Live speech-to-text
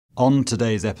On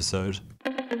today's episode,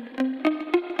 if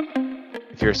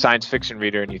you're a science fiction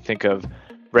reader and you think of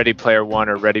Ready Player One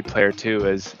or Ready Player Two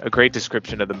as a great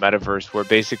description of the metaverse, where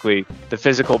basically the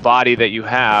physical body that you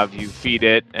have, you feed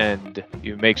it and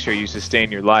you make sure you sustain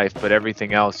your life, but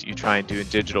everything else you try and do in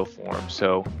digital form.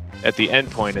 So at the end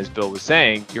point, as Bill was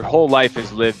saying, your whole life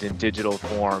is lived in digital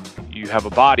form. You have a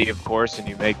body, of course, and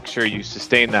you make sure you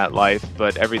sustain that life,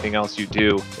 but everything else you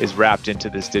do is wrapped into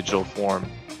this digital form.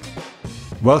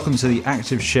 Welcome to the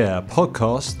Active Share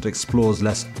podcast that explores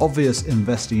less obvious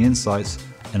investing insights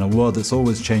in a world that's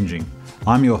always changing.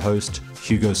 I'm your host,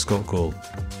 Hugo Scott-Gall.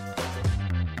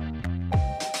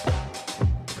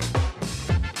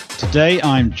 Today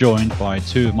I'm joined by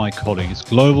two of my colleagues,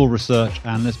 global research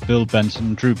analyst Bill Benton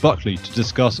and Drew Buckley, to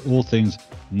discuss all things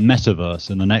metaverse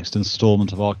in the next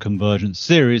installment of our Convergence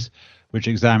series, which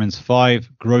examines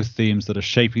 5 growth themes that are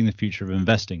shaping the future of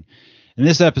investing. In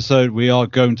this episode, we are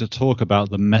going to talk about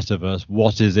the metaverse.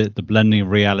 What is it? The blending of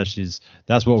realities.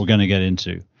 That's what we're going to get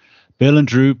into. Bill and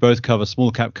Drew both cover small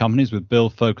cap companies, with Bill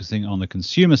focusing on the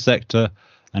consumer sector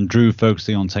and Drew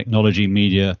focusing on technology,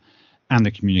 media, and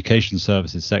the communication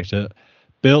services sector.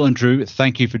 Bill and Drew,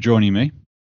 thank you for joining me.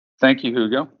 Thank you,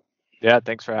 Hugo. Yeah,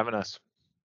 thanks for having us.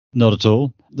 Not at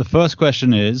all. The first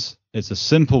question is, it's a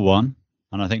simple one,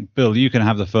 and I think, Bill, you can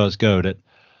have the first go at it.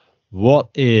 What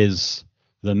is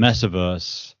the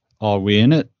metaverse? Are we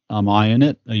in it? Am I in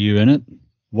it? Are you in it?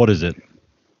 What is it?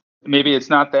 Maybe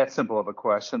it's not that simple of a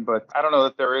question, but I don't know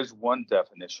that there is one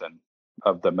definition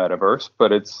of the metaverse,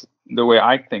 but it's the way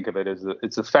I think of it is that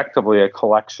it's effectively a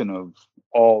collection of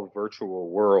all virtual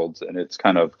worlds in its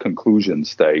kind of conclusion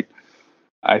state.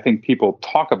 I think people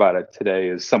talk about it today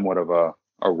as somewhat of a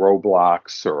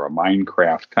Roblox or a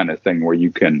Minecraft kind of thing where you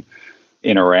can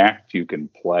interact, you can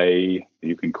play,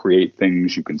 you can create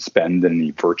things, you can spend in the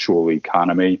virtual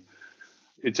economy.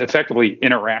 It's effectively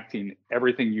interacting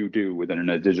everything you do within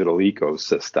a digital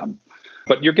ecosystem.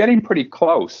 But you're getting pretty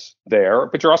close there,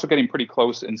 but you're also getting pretty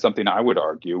close in something I would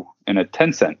argue in a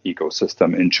Tencent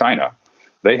ecosystem in China.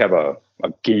 They have a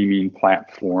gaming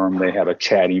platform, they have a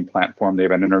chatting platform, they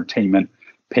have an entertainment,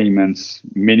 payments,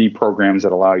 mini programs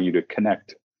that allow you to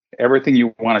connect everything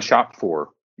you want to shop for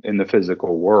in the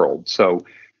physical world. So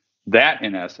that,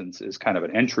 in essence, is kind of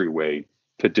an entryway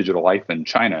to digital life in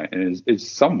China and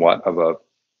is somewhat of a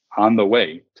on the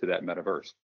way to that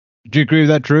metaverse. Do you agree with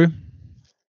that, Drew?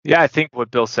 Yeah, I think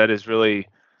what Bill said is really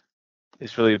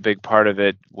a big part of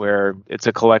it, where it's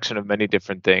a collection of many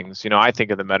different things. You know, I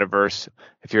think of the metaverse,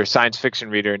 if you're a science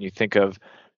fiction reader and you think of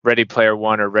Ready Player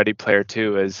One or Ready Player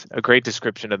Two as a great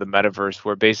description of the metaverse,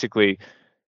 where basically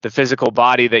the physical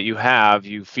body that you have,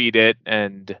 you feed it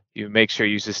and you make sure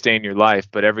you sustain your life,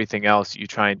 but everything else you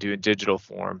try and do in digital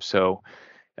form. So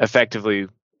effectively,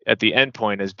 at the end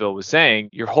point, as Bill was saying,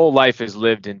 your whole life is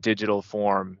lived in digital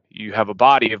form. You have a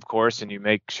body, of course, and you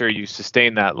make sure you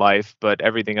sustain that life, but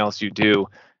everything else you do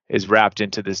is wrapped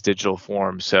into this digital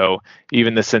form. So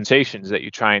even the sensations that you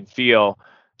try and feel,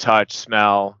 touch,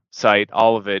 smell, sight,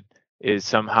 all of it is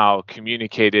somehow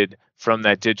communicated from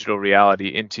that digital reality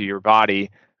into your body.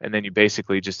 And then you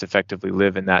basically just effectively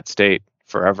live in that state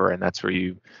forever. And that's where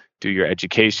you do your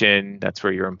education. That's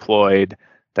where you're employed.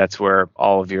 That's where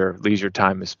all of your leisure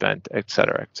time is spent, et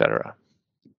cetera, et cetera.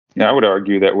 Yeah, I would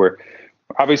argue that we're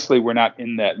not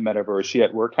in that metaverse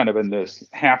yet. We're kind of in this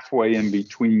halfway in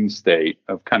between state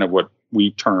of kind of what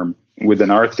we term within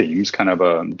our themes, kind of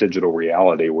a digital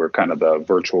reality, where kind of the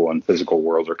virtual and physical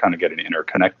worlds are kind of getting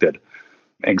interconnected.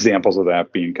 Examples of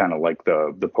that being kind of like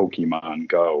the Pokemon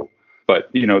Go. But,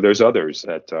 you know, there's others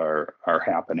that are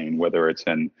happening, whether it's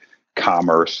in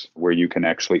commerce, where you can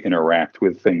actually interact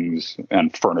with things,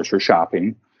 and furniture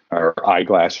shopping or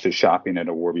eyeglasses shopping at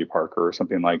a Warby Parker or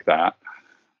something like that.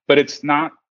 But it's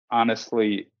not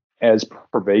honestly as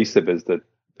pervasive as the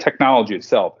technology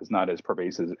itself is not as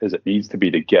pervasive as it needs to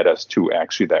be to get us to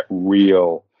actually that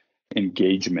real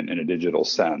engagement in a digital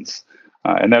sense.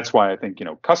 And that's why I think, you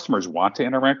know, customers want to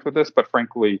interact with this, but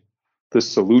frankly, the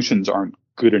solutions aren't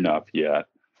good enough yet.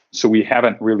 So we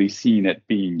haven't really seen it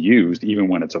being used even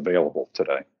when it's available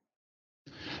today.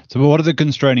 So what are the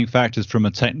constraining factors from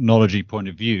a technology point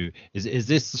of view? Is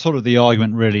this sort of the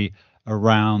argument really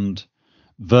around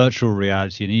virtual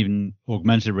reality and even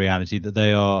augmented reality, that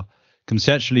they are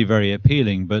conceptually very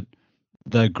appealing, but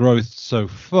their growth so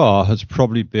far has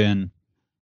probably been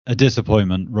a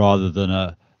disappointment rather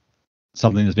than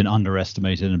something that's been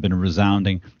underestimated and been a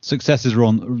resounding success is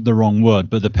the wrong word,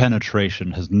 but the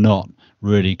penetration has not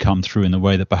really come through in the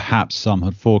way that perhaps some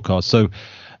had forecast. So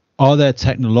are there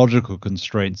technological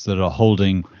constraints that are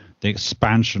holding the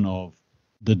expansion of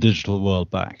the digital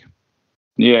world back?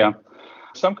 Yeah,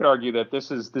 Some could argue that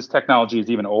this technology is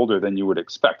even older than you would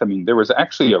expect. I mean, there was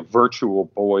actually a Virtual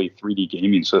Boy 3D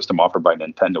gaming system offered by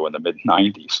Nintendo in the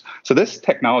mid-90s. So this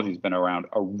technology has been around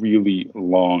a really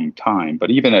long time.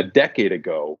 But even a decade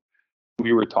ago,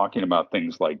 we were talking about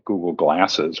things like Google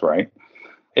Glasses, right?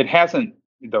 It hasn't,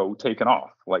 though, taken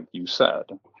off, like you said.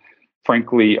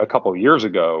 Frankly, a couple of years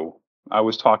ago, I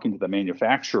was talking to the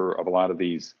manufacturer of a lot of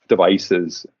these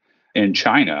devices in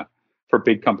China for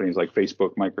big companies like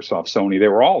Facebook, Microsoft, Sony. They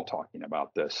were all talking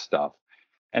about this stuff.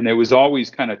 And it was always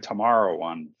kind of tomorrow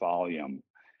on volume.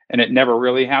 And it never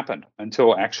really happened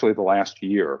until actually the last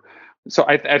year. So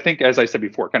I think, as I said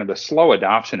before, kind of the slow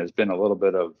adoption has been a little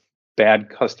bit of bad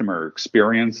customer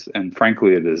experience and,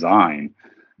 frankly, a design.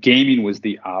 Gaming was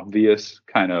the obvious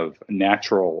kind of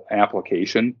natural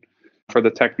application for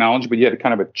the technology, but you had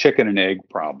kind of a chicken and egg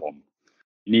problem.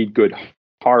 You need good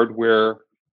hardware.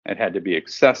 It had to be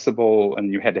accessible,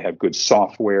 and you had to have good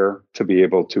software to be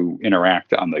able to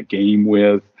interact on the game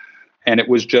with. And it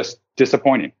was just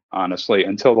disappointing, honestly,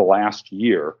 until the last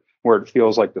year, where it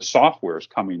feels like the software is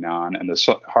coming on and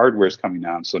the hardware is coming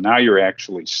on. So now you're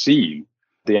actually seeing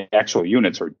the actual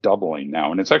units are doubling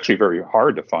now. And it's actually very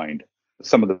hard to find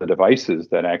some of the devices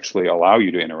that actually allow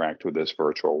you to interact with this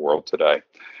virtual world today.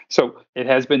 So it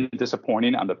has been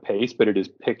disappointing on the pace, but it is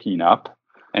picking up.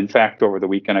 In fact, over the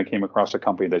weekend, I came across a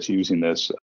company that's using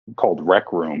this called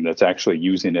Rec Room that's actually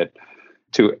using it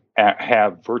to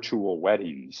have virtual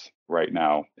weddings right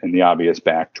now in the obvious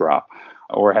backdrop,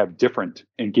 or have different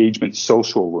engagement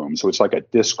social rooms. So it's like a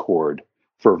Discord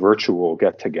for virtual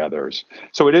get-togethers.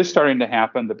 So it is starting to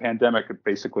happen. The pandemic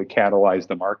basically catalyzed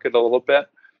the market a little bit,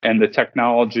 and the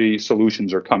technology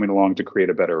solutions are coming along to create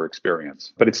a better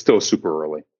experience, but it's still super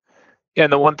early. Yeah,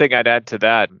 and the one thing I'd add to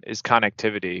that is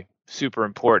connectivity. Super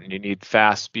important. You need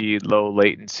fast speed, low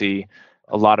latency,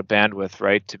 a lot of bandwidth,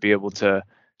 right, to be able to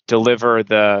deliver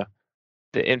the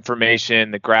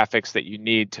information, the graphics that you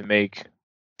need to make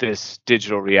this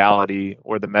digital reality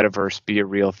or the metaverse be a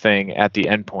real thing at the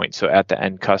endpoint, so at the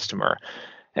end customer.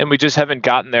 And we just haven't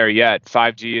gotten there yet.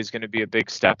 5G is going to be a big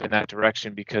step in that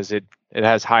direction because it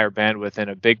has higher bandwidth, and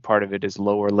a big part of it is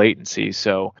lower latency.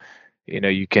 So,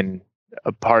 you can,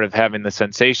 a part of having the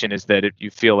sensation is that you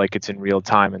feel like it's in real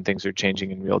time and things are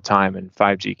changing in real time, and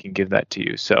 5G can give that to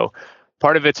you. So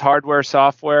part of it's hardware,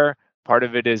 software, part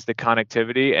of it is the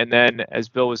connectivity. And then, as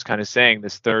Bill was kind of saying,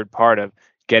 this third part of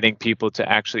getting people to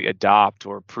actually adopt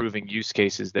or proving use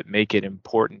cases that make it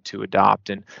important to adopt.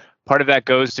 And part of that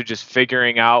goes to just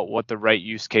figuring out what the right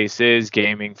use case is,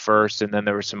 gaming first, and then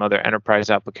there were some other enterprise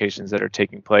applications that are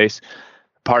taking place.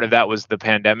 Part of that was the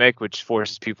pandemic, which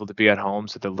forces people to be at home,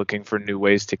 so they're looking for new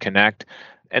ways to connect.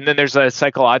 And then there's a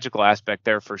psychological aspect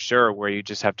there for sure, where you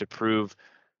just have to prove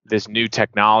this new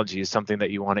technology is something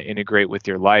that you want to integrate with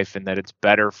your life and that it's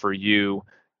better for you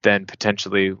than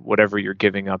potentially whatever you're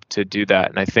giving up to do that.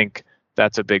 And I think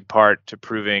that's a big part to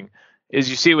proving. As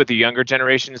you see with the younger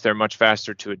generations, they're much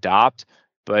faster to adopt,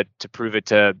 but to prove it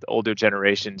to older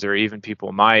generations or even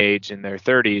people my age in their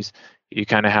 30s, you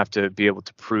kind of have to be able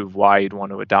to prove why you'd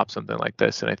want to adopt something like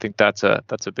this. And I think that's a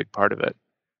big part of it.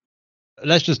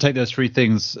 Let's just take those three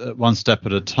things one step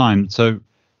at a time. So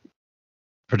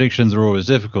predictions are always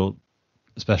difficult,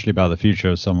 especially about the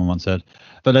future, as someone once said.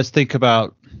 But let's think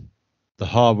about the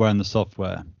hardware and the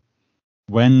software.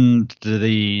 When do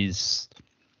these,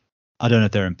 I don't know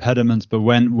if they're impediments, but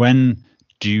when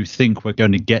do you think we're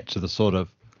going to get to the sort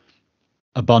of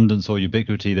abundance or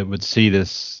ubiquity that would see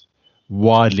this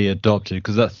widely adopted?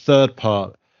 Because that third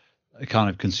part, kind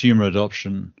of consumer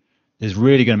adoption, is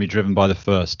really going to be driven by the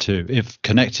first two. If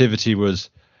connectivity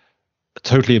was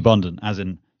totally abundant, as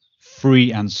in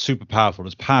free and super powerful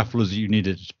as you need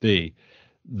it to be,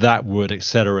 that would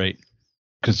accelerate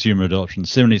consumer adoption.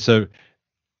 Similarly, so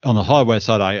on the hardware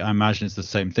side, I imagine it's the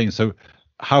same thing. So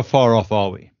how far off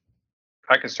are we?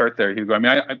 I can start there, Hugo. I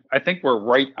mean, I think we're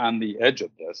right on the edge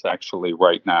of this actually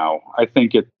right now. I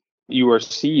think you are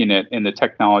seeing it in the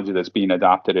technology that's being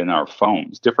adopted in our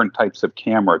phones, different types of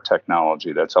camera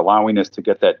technology that's allowing us to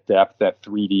get that depth, that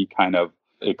 3D kind of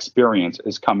experience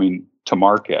is coming to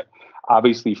market.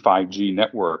 Obviously, 5G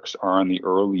networks are on the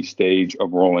early stage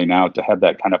of rolling out to have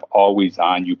that kind of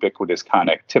always-on ubiquitous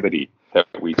connectivity that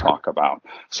we talk about.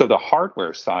 So the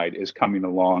hardware side is coming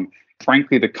along.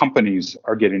 Frankly, the companies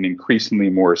are getting increasingly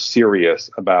more serious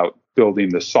about building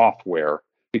the software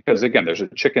because, again, there's a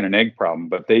chicken and egg problem,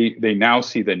 but they now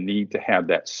see the need to have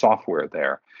that software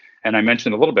there. And I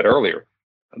mentioned a little bit earlier,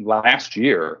 last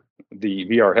year, the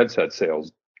VR headset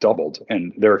sales doubled,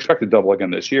 and they're expected to double again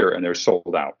this year, and they're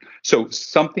sold out. So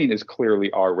something is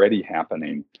clearly already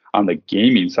happening on the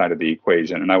gaming side of the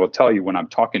equation. And I will tell you, when I'm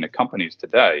talking to companies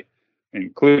today,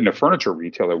 including a furniture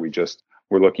retailer we just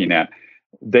were looking at,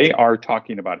 they are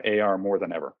talking about AR more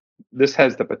than ever. This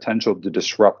has the potential to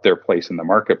disrupt their place in the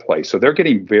marketplace. So they're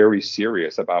getting very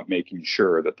serious about making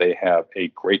sure that they have a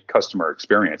great customer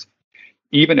experience.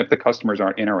 Even if the customers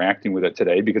aren't interacting with it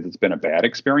today because it's been a bad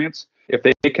experience, if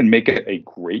they can make it a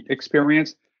great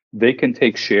experience, they can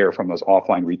take share from those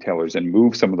offline retailers and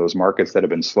move some of those markets that have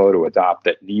been slow to adopt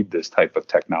that need this type of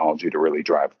technology to really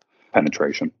drive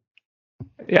penetration.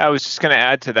 Yeah, I was just going to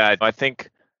add to that. I think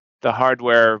the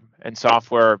hardware and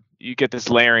software, you get this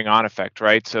layering on effect,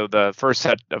 right? So the first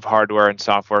set of hardware and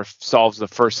software solves the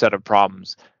first set of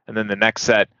problems, and then the next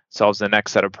set solves the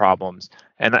next set of problems,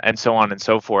 and so on and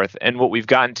so forth. And what we've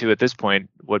gotten to at this point,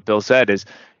 what Bill said, is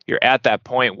you're at that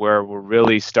point where we're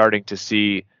really starting to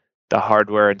see the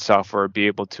hardware and software be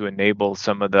able to enable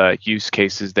some of the use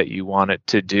cases that you want it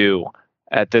to do.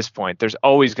 At this point, there's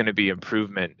always going to be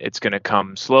improvement. It's going to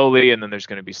come slowly, and then there's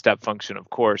going to be step function, of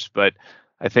course. But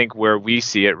I think where we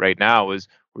see it right now is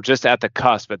we're just at the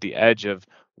cusp, at the edge of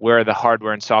where the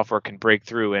hardware and software can break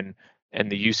through and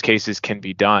the use cases can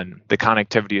be done. The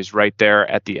connectivity is right there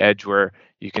at the edge where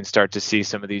you can start to see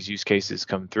some of these use cases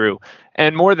come through.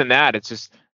 And more than that, it's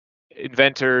just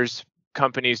inventors,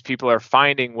 companies, people are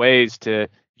finding ways to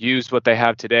use what they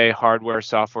have today, hardware,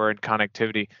 software, and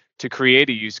connectivity, to create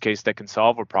a use case that can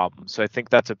solve a problem. So I think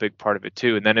that's a big part of it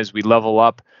too. And then as we level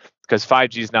up, because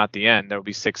 5G is not the end, there will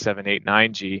be 6, 7, 8,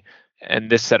 9G.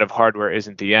 And this set of hardware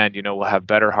isn't the end. We'll have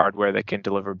better hardware that can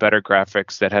deliver better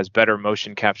graphics, that has better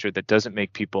motion capture, that doesn't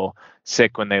make people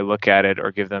sick when they look at it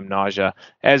or give them nausea.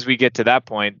 As we get to that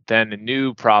point, then a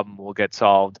new problem will get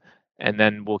solved, and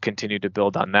then we'll continue to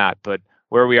build on that. But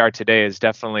where we are today is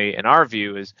definitely, in our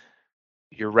view, is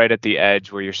you're right at the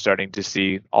edge where you're starting to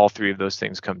see all three of those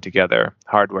things come together: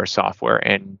 hardware, software,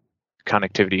 and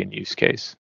connectivity and use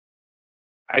case.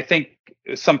 I think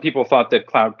some people thought that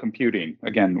cloud computing,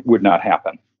 again, would not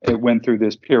happen. It went through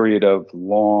this period of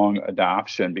long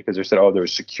adoption because they said, oh,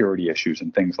 there's security issues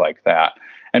and things like that.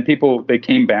 And people, they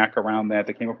came back around that.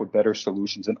 They came up with better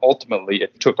solutions. And ultimately,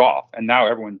 it took off. And now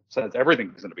everyone says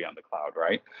everything is going to be on the cloud,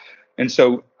 right? And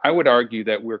so I would argue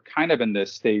that we're kind of in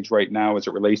this stage right now as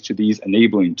it relates to these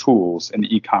enabling tools in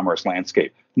the e-commerce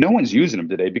landscape. No one's using them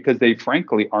today because they,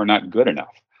 frankly, are not good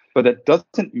enough. But that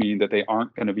doesn't mean that they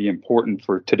aren't going to be important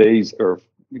for today's or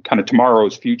kind of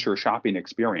tomorrow's future shopping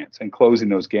experience and closing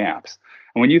those gaps.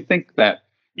 And when you think that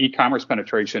e-commerce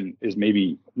penetration is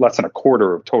maybe less than a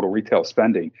quarter of total retail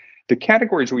spending, the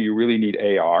categories where you really need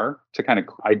AR to kind of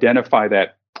identify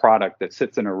that product that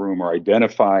sits in a room or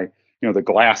identify, the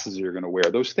glasses you're going to wear,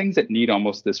 those things that need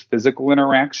almost this physical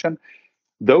interaction,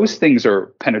 those things are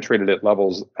penetrated at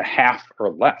levels a half or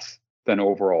less than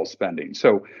overall spending.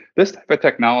 So this type of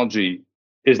technology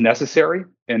is necessary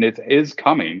and it is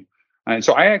coming. And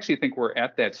so I actually think we're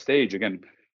at that stage. Again,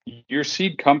 your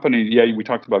seed company, we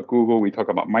talked about Google, we talk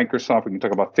about Microsoft, we can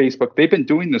talk about Facebook. They've been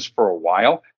doing this for a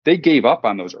while. They gave up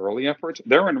on those early efforts.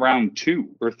 They're in round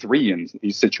 2 or 3 in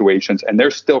these situations, and they're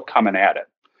still coming at it.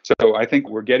 So I think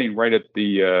we're getting right at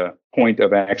the point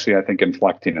of actually, I think,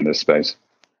 inflecting in this space.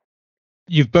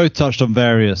 You've both touched on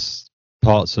various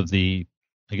parts of the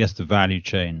value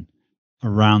chain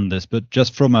around this, but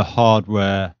just from a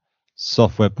hardware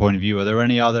software point of view, are there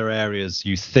any other areas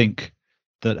you think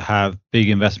that have big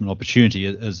investment opportunity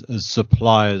as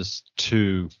suppliers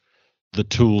to the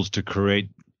tools to create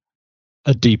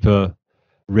a deeper,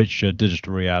 richer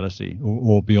digital reality,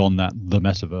 or beyond that, the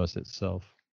metaverse itself?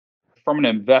 From an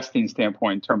investing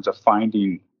standpoint, in terms of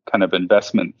finding kind of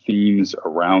investment themes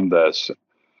around this,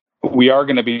 we are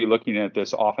going to be looking at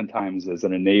this oftentimes as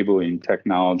an enabling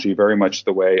technology, very much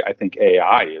the way I think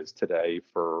AI is today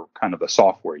for kind of the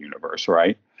software universe,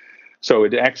 right? So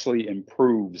it actually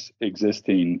improves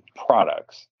existing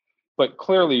products. But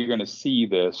clearly, you're going to see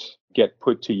this get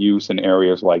put to use in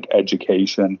areas like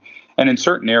education and in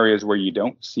certain areas where you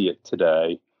don't see it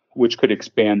today, which could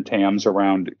expand TAMs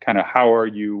around kind of how are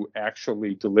you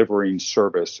actually delivering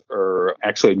service or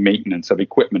actually maintenance of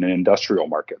equipment in industrial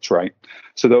markets, right?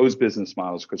 So those business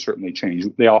models could certainly change.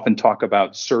 They often talk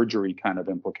about surgery kind of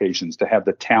implications to have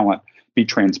the talent be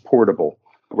transportable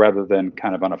rather than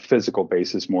kind of on a physical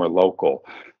basis, more local.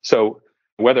 So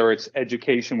whether it's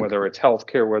education, whether it's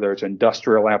healthcare, whether it's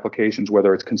industrial applications,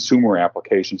 whether it's consumer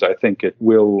applications, I think it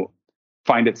will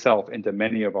find itself into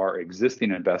many of our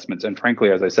existing investments. And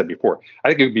frankly, as I said before, I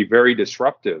think it would be very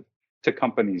disruptive to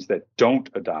companies that don't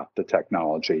adopt the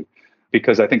technology,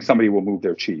 because I think somebody will move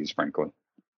their cheese, frankly.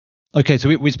 Okay, so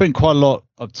we spent quite a lot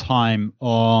of time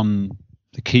on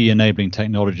the key enabling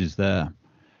technologies there.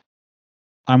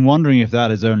 I'm wondering if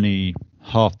that is only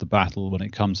half the battle when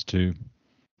it comes to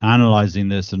analyzing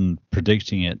this and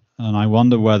predicting it. And I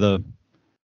wonder whether,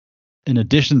 in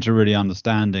addition to really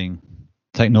understanding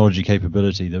technology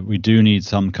capability, that we do need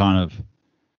some kind of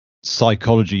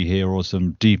psychology here, or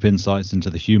some deep insights into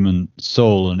the human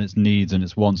soul and its needs and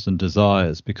its wants and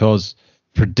desires, because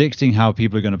predicting how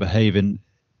people are going to behave in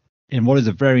what is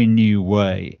a very new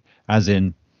way, as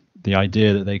in the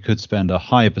idea that they could spend a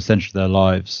higher percentage of their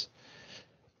lives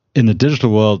in the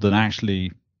digital world than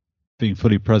actually being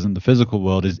fully present in the physical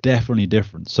world, is definitely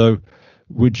different. So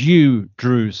would you,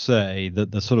 Drew, say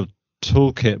that the sort of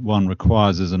toolkit one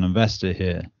requires as an investor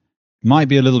here might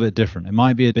be a little bit different? It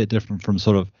might be a bit different from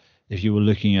sort of if you were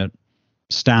looking at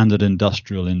standard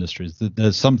industrial industries, that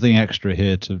there's something extra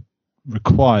here to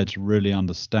require to really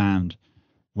understand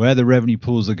where the revenue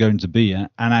pools are going to be and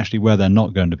actually where they're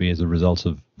not going to be as a result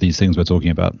of these things we're talking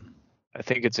about. I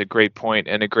think it's a great point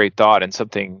and a great thought, and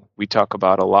something we talk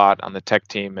about a lot on the tech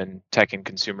team and tech and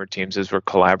consumer teams as we're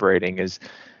collaborating, is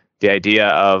the idea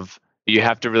of you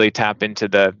have to really tap into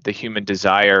the human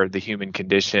desire, the human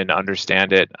condition,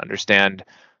 understand it, understand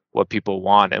what people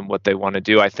want and what they want to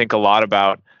do. I think a lot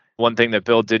about one thing that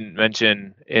Bill didn't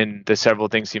mention in the several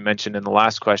things he mentioned in the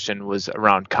last question was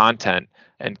around content,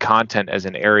 and content as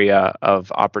an area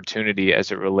of opportunity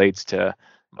as it relates to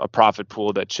a profit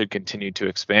pool that should continue to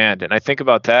expand. And I think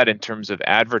about that in terms of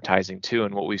advertising too,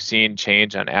 and what we've seen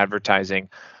change on advertising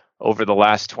over the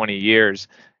last 20 years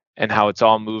and how it's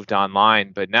all moved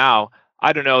online. But now,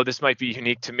 I don't know, this might be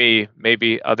unique to me.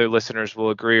 Maybe other listeners will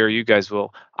agree, or you guys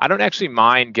will. I don't actually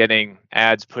mind getting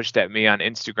ads pushed at me on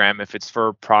Instagram if it's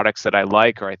for products that I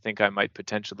like or I think I might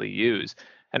potentially use.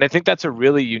 And I think that's a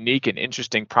really unique and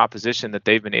interesting proposition that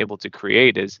they've been able to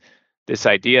create, is this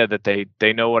idea that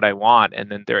they know what I want,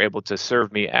 and then they're able to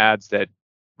serve me ads that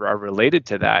are related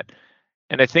to that.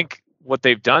 And I think what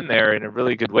they've done there in a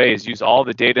really good way is use all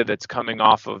the data that's coming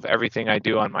off of everything I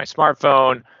do on my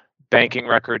smartphone, banking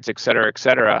records, et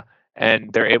cetera,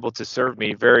 and they're able to serve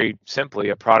me very simply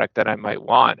a product that I might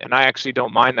want. And I actually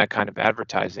don't mind that kind of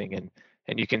advertising.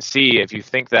 And you can see, if you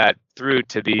think that through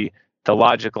to the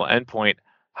logical endpoint,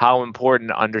 how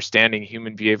important understanding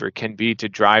human behavior can be to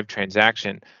drive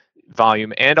transaction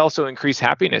volume and also increase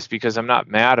happiness, because I'm not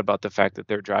mad about the fact that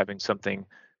they're driving something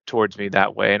towards me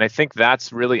that way. And I think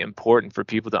that's really important for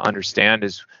people to understand,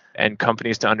 and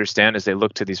companies to understand as they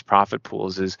look to these profit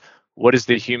pools, is what is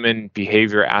the human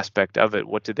behavior aspect of it?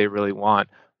 What do they really want?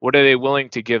 What are they willing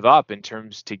to give up in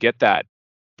terms to get that?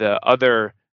 The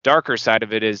other darker side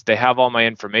of it is they have all my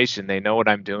information. They know what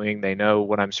I'm doing. They know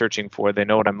what I'm searching for. They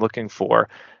know what I'm looking for.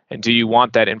 And do you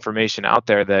want that information out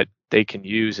there that they can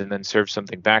use and then serve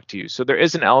something back to you? So there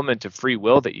is an element of free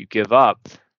will that you give up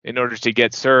in order to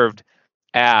get served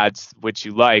ads which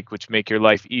you like, which make your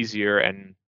life easier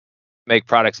and make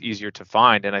products easier to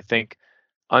find. And I think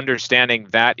understanding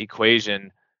that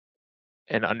equation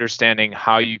and understanding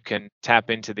how you can tap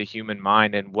into the human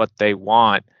mind and what they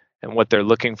want and what they're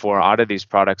looking for out of these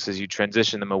products as you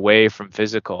transition them away from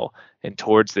physical and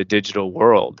towards the digital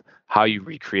world, how you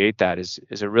recreate that is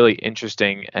a really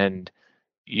interesting and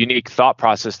unique thought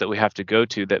process that we have to go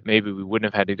to that maybe we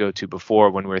wouldn't have had to go to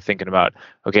before, when we were thinking about,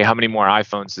 okay, how many more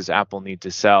iPhones does Apple need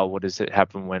to sell? What does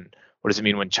it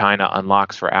mean when China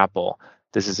unlocks for Apple?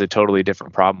 This is a totally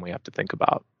different problem we have to think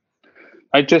about.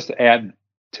 I'd just add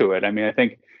to it. I mean, I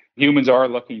think humans are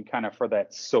looking kind of for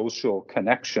that social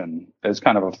connection as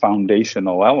kind of a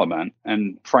foundational element.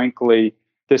 And frankly,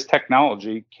 this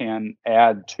technology can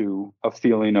add to a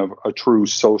feeling of a true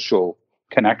social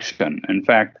connection. In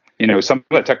fact, some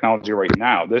of the technology right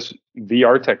now, this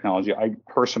VR technology, I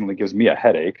personally gives me a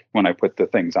headache when I put the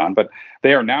things on, but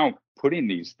they are now putting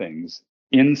these things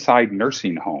inside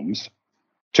nursing homes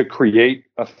to create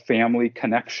a family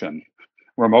connection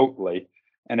remotely.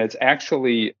 And it's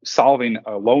actually solving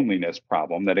a loneliness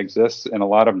problem that exists in a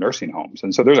lot of nursing homes.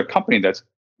 And so there's a company that's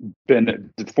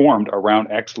been formed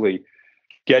around actually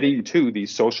getting to these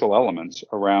social elements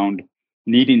around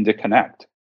needing to connect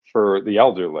for the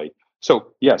elderly.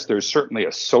 So yes, there's certainly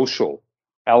a social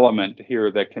element here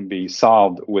that can be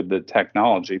solved with the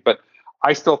technology. But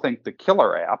I still think the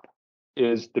killer app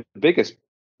is the biggest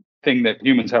thing that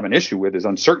humans have an issue with, is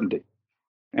uncertainty.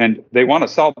 And they want to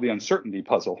solve the uncertainty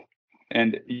puzzle.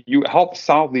 And you help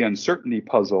solve the uncertainty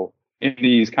puzzle in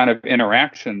these kind of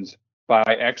interactions by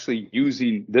actually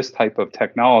using this type of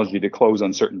technology to close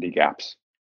uncertainty gaps.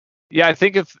 Yeah, I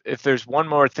think if there's one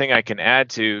more thing I can add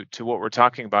to what we're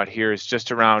talking about here, is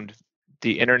just around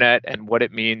the internet and what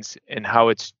it means and how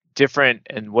it's different,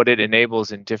 and what it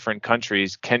enables in different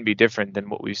countries can be different than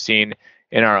what we've seen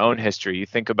in our own history. You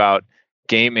think about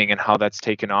gaming and how that's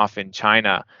taken off in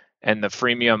China, and the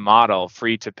freemium model,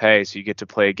 free to pay. So you get to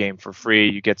play a game for free,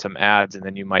 you get some ads, and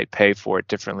then you might pay for it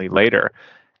differently later.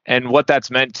 And what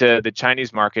that's meant to the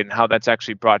Chinese market and how that's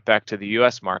actually brought back to the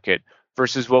US market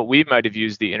versus what we might have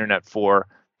used the internet for,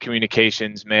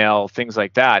 communications, mail, things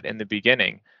like that in the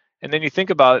beginning. And then you think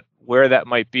about where that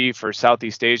might be for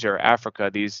Southeast Asia or Africa,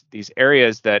 these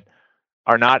areas that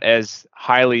are not as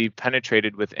highly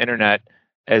penetrated with internet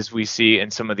as we see in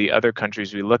some of the other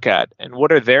countries we look at. And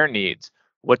what are their needs?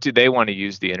 What do they want to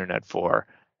use the internet for?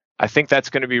 I think that's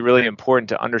going to be really important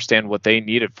to understand what they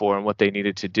need it for and what they need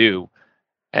it to do.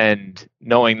 And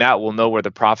knowing that, we'll know where the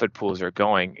profit pools are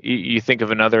going. You think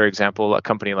of another example, a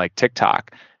company like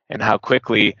TikTok, and how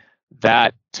quickly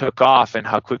that took off and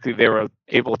how quickly they were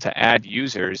able to add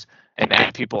users and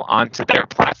add people onto their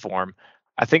platform.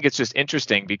 I think it's just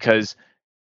interesting because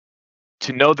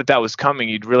to know that that was coming,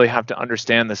 you'd really have to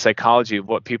understand the psychology of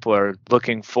what people are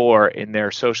looking for in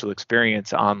their social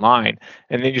experience online.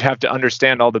 And then you'd have to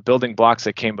understand all the building blocks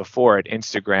that came before it,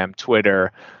 Instagram,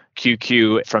 Twitter,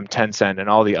 QQ from Tencent, and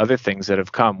all the other things that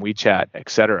have come, WeChat,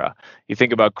 etc. You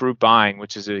think about group buying,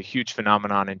 which is a huge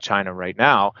phenomenon in China right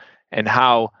now, and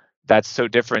how that's so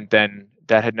different than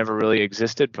that had never really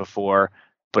existed before,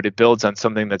 but it builds on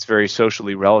something that's very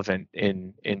socially relevant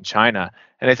in China.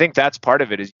 And I think that's part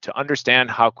of it, is to understand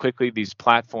how quickly these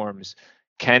platforms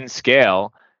can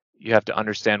scale. You have to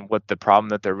understand what the problem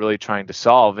that they're really trying to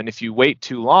solve. And if you wait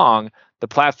too long, the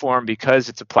platform, because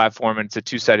it's a platform and it's a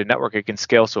two-sided network, it can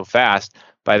scale so fast.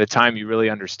 By the time you really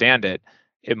understand it,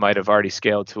 it might have already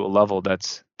scaled to a level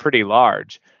that's pretty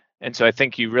large. And so I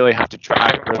think you really have to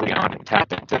try early on and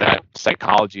tap into that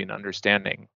psychology and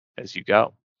understanding as you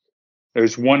go.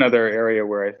 There's one other area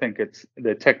where I think it's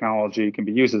the technology can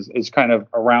be used is kind of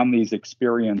around these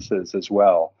experiences as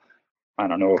well. I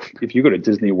don't know if you go to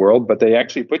Disney World, but they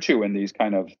actually put you in these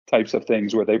kind of types of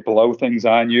things where they blow things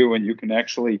on you and you can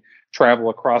actually travel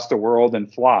across the world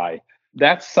and fly.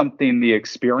 That's something, the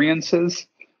experiences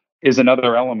is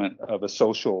another element of a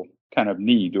social kind of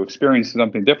need to experience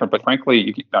something different. But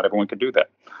frankly, not everyone can do that.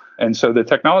 And so the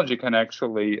technology can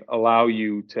actually allow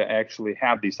you to actually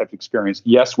have these types of experience,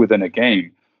 yes, within a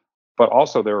game, but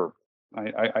also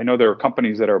I know there are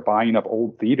companies that are buying up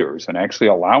old theaters and actually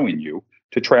allowing you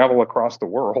to travel across the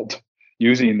world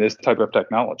using this type of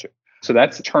technology. So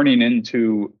that's turning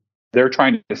into, they're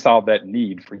trying to solve that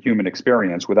need for human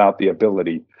experience without the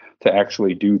ability to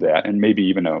actually do that, and maybe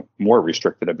even a more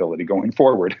restricted ability going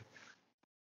forward.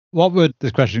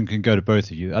 This question can go to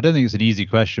both of you. I don't think it's an easy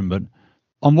question, but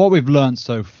on what we've learned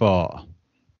so far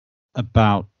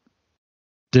about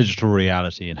digital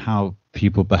reality and how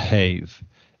people behave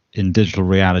in digital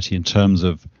reality in terms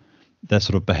of their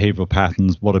sort of behavioral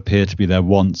patterns, what appear to be their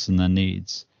wants and their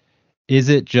needs, is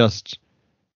it just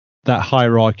that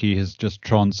hierarchy has just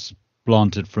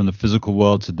transplanted from the physical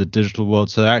world to the digital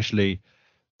world? So actually,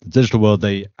 the digital world,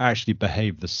 they actually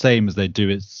behave the same as they do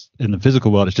it in the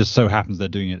physical world. It just so happens they're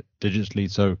doing it digitally.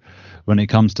 So when it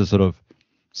comes to sort of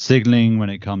signaling,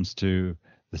 when it comes to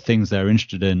the things they're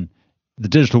interested in, the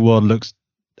digital world looks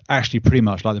actually pretty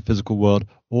much like the physical world.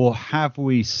 Or have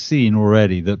we seen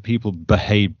already that people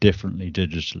behave differently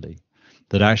digitally?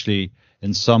 That actually,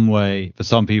 in some way, for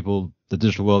some people, the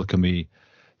digital world can be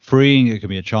freeing. It can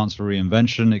be a chance for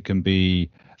reinvention. It can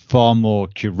be far more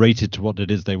curated to what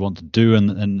it is they want to do,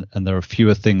 and there are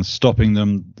fewer things stopping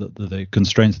them. The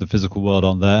constraints of the physical world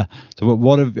aren't there. So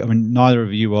neither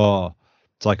of you are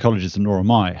psychologists, and nor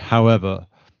am I. However,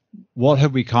 what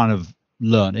have we kind of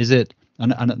learned? Is it,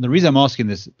 and the reason I'm asking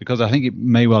this, because I think it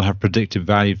may well have predictive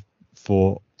value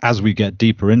for as we get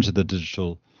deeper into the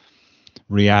digital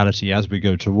reality, as we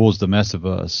go towards the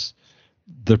metaverse.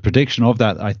 The prediction of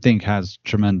that, I think, has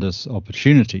tremendous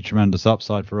opportunity, tremendous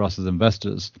upside for us as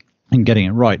investors in getting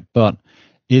it right. But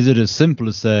is it as simple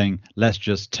as saying, let's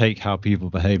just take how people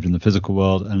behaved in the physical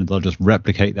world and they'll just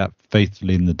replicate that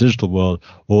faithfully in the digital world?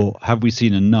 Or have we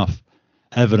seen enough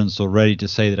evidence already to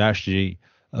say that actually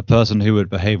a person who would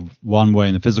behave one way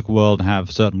in the physical world and have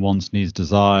certain wants, needs,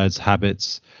 desires,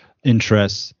 habits,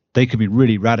 interests, they could be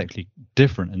really radically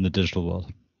different in the digital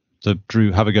world? So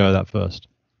Drew, have a go at that first.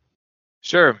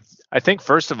 Sure. I think,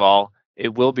 first of all,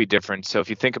 it will be different. So if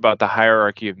you think about the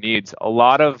hierarchy of needs, a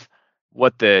lot of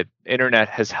what the internet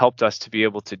has helped us to be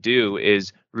able to do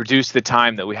is reduce the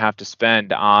time that we have to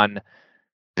spend on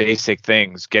basic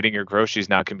things. Getting your groceries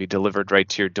now can be delivered right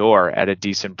to your door at a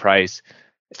decent price.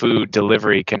 Food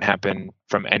delivery can happen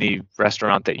from any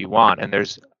restaurant that you want. And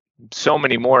there's so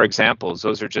many more examples.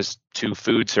 Those are just two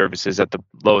food services at the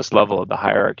lowest level of the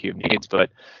hierarchy of needs.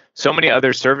 But so many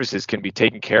other services can be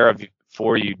taken care of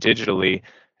for you digitally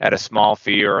at a small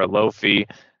fee or a low fee.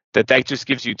 that just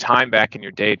gives you time back in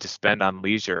your day to spend on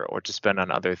leisure or to spend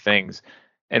on other things.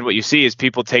 And what you see is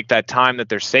people take that time that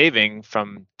they're saving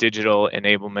from digital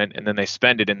enablement and then they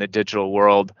spend it in the digital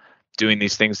world doing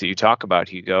these things that you talk about,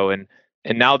 Hugo. And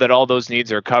now that all those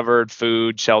needs are covered,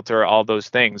 food, shelter, all those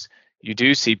things, you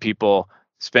do see people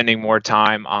spending more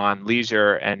time on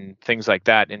leisure and things like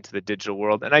that into the digital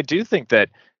world. And I do think that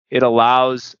it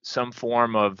allows some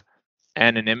form of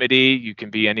anonymity. You can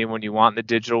be anyone you want in the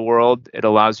digital world. It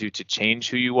allows you to change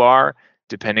who you are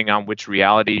depending on which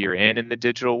reality you're in the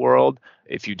digital world.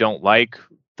 If you don't like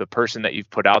the person that you've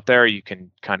put out there, you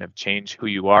can kind of change who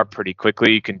you are pretty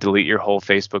quickly. You can delete your whole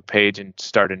Facebook page and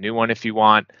start a new one if you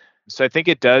want. So I think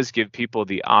it does give people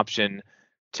the option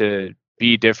to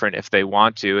be different if they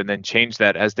want to, and then change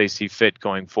that as they see fit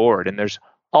going forward. And there's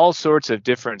all sorts of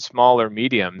different smaller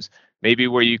mediums, maybe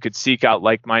where you could seek out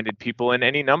like-minded people in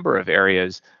any number of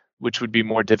areas, which would be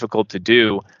more difficult to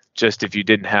do just if you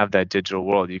didn't have that digital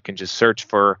world. You can just search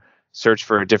for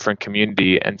a different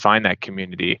community and find that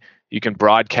community. You can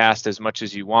broadcast as much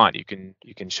as you want. You can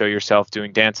show yourself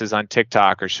doing dances on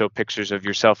TikTok or show pictures of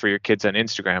yourself or your kids on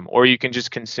Instagram, or you can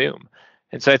just consume.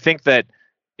 And so I think that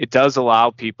it does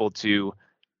allow people to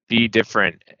be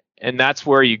different. And that's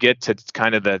where you get to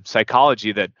kind of the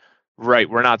psychology that, right,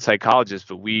 we're not psychologists,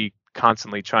 but we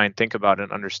constantly try and think about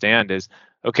and understand is,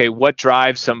 okay, what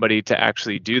drives somebody to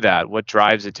actually do that? What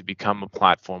drives it to become a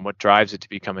platform? What drives it to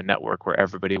become a network where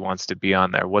everybody wants to be on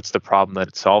there? What's the problem that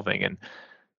it's solving? And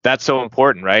that's so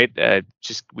important, right?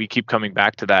 Just we keep coming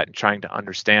back to that and trying to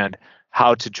understand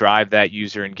how to drive that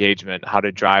user engagement, how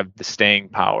to drive the staying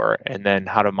power, and then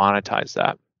how to monetize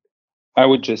that. I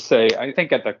would just say, I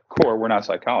think at the core, we're not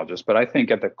psychologists, but I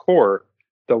think at the core,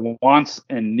 the wants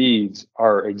and needs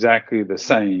are exactly the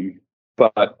same.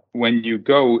 But when you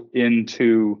go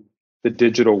into the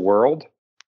digital world,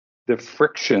 the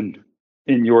friction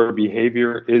in your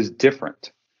behavior is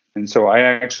different. And so I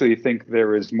actually think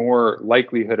there is more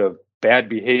likelihood of bad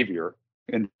behavior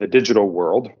in the digital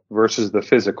world versus the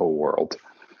physical world.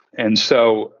 And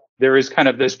so there is kind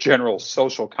of this general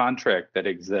social contract that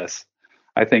exists,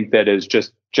 I think, that is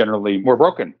just generally more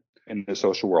broken in the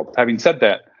social world. Having said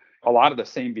that, a lot of the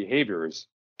same behaviors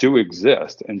do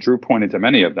exist, and Drew pointed to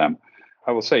many of them.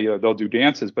 I will say, they'll do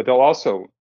dances, but they'll also,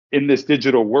 in this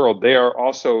digital world, they are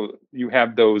also, you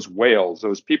have those whales,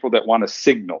 those people that want to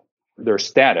signal their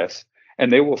status,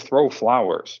 and they will throw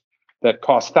flowers that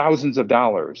cost thousands of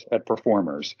dollars at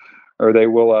performers, or they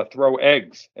will throw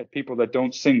eggs at people that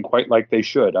don't sing quite like they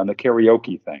should on the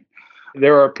karaoke thing.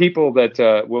 There are people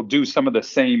that will do some of the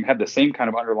same, have the same kind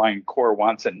of underlying core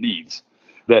wants and needs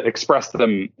that express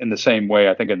them in the same way,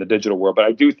 I think, in the digital world. But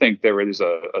I do think there is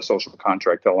a social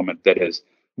contract element that is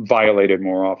violated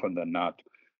more often than not,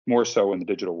 more so in the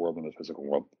digital world than the physical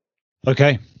world.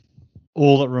 Okay.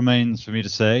 All that remains for me to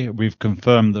say, we've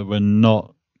confirmed that we're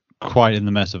not quite in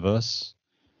the metaverse,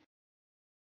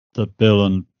 that Bill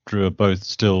and Drew are both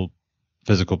still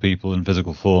physical people in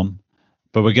physical form,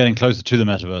 but we're getting closer to the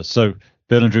metaverse. So,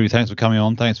 Bill and Drew, thanks for coming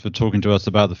on. Thanks for talking to us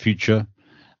about the future.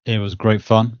 It was great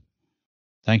fun.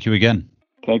 Thank you again.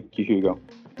 Thank you, Hugo.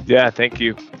 Yeah, thank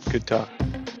you. Good talk.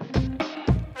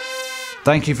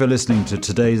 Thank you for listening to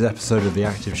today's episode of The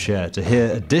Active Share. To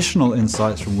hear additional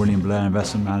insights from William Blair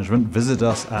Investment Management, visit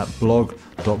us at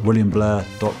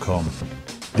blog.williamblair.com.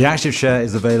 The Active Share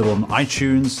is available on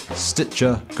iTunes,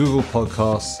 Stitcher, Google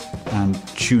Podcasts, and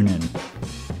TuneIn.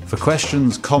 For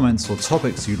questions, comments, or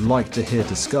topics you'd like to hear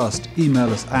discussed,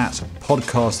 email us at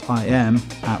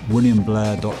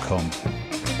podcastim@williamblair.com.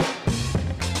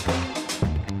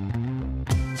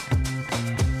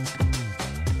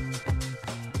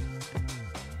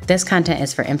 This content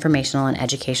is for informational and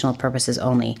educational purposes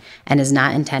only and is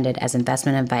not intended as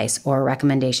investment advice or a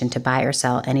recommendation to buy or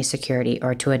sell any security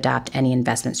or to adopt any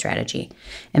investment strategy.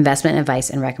 Investment advice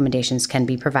and recommendations can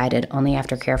be provided only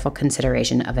after careful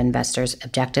consideration of investors'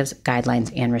 objectives,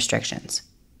 guidelines, and restrictions.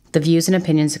 The views and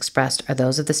opinions expressed are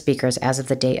those of the speakers as of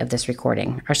the date of this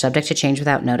recording, are subject to change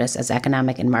without notice as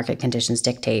economic and market conditions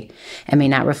dictate, and may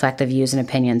not reflect the views and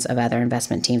opinions of other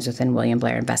investment teams within William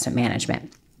Blair Investment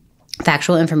Management.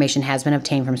 Factual information has been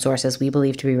obtained from sources we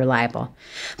believe to be reliable,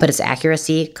 but its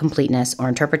accuracy, completeness, or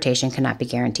interpretation cannot be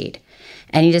guaranteed.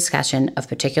 Any discussion of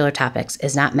particular topics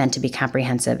is not meant to be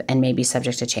comprehensive and may be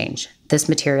subject to change. This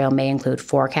material may include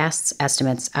forecasts,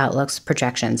 estimates, outlooks,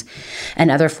 projections,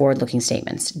 and other forward-looking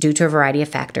statements. Due to a variety of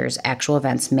factors, actual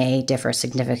events may differ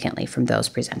significantly from those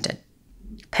presented.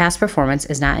 Past performance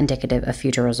is not indicative of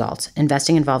future results.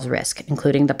 Investing involves risk,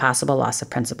 including the possible loss of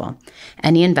principal.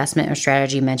 Any investment or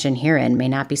strategy mentioned herein may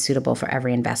not be suitable for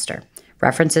every investor.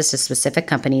 References to specific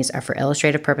companies are for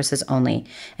illustrative purposes only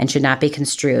and should not be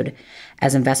construed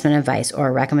as investment advice or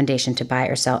a recommendation to buy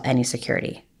or sell any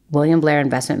security. William Blair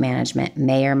Investment Management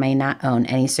may or may not own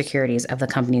any securities of the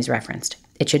companies referenced.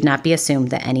 It should not be assumed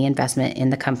that any investment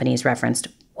in the companies referenced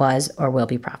was or will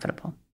be profitable.